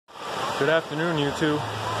Good afternoon, you two.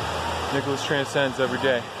 Nicholas transcends every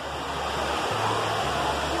day.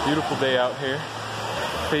 Beautiful day out here.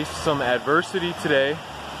 Faced some adversity today.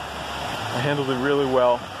 I handled it really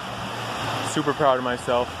well. Super proud of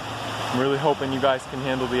myself. I'm really hoping you guys can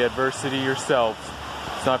handle the adversity yourselves.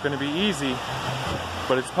 It's not going to be easy,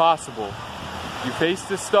 but it's possible. You face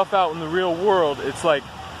this stuff out in the real world, it's like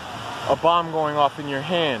a bomb going off in your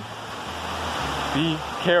hand. Be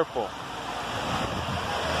careful.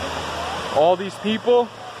 All these people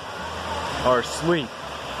are asleep.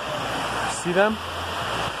 See them?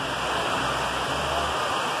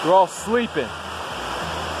 They're all sleeping.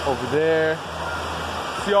 Over there.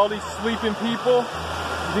 See all these sleeping people?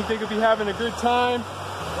 You think they could be having a good time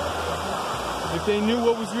if they knew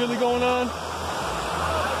what was really going on?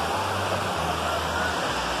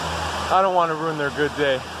 I don't want to ruin their good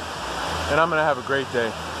day. And I'm going to have a great day.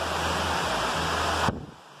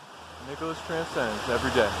 Nicholas transcends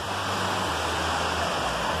every day.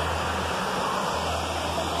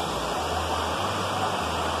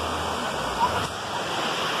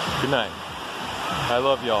 Good night. I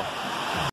love y'all.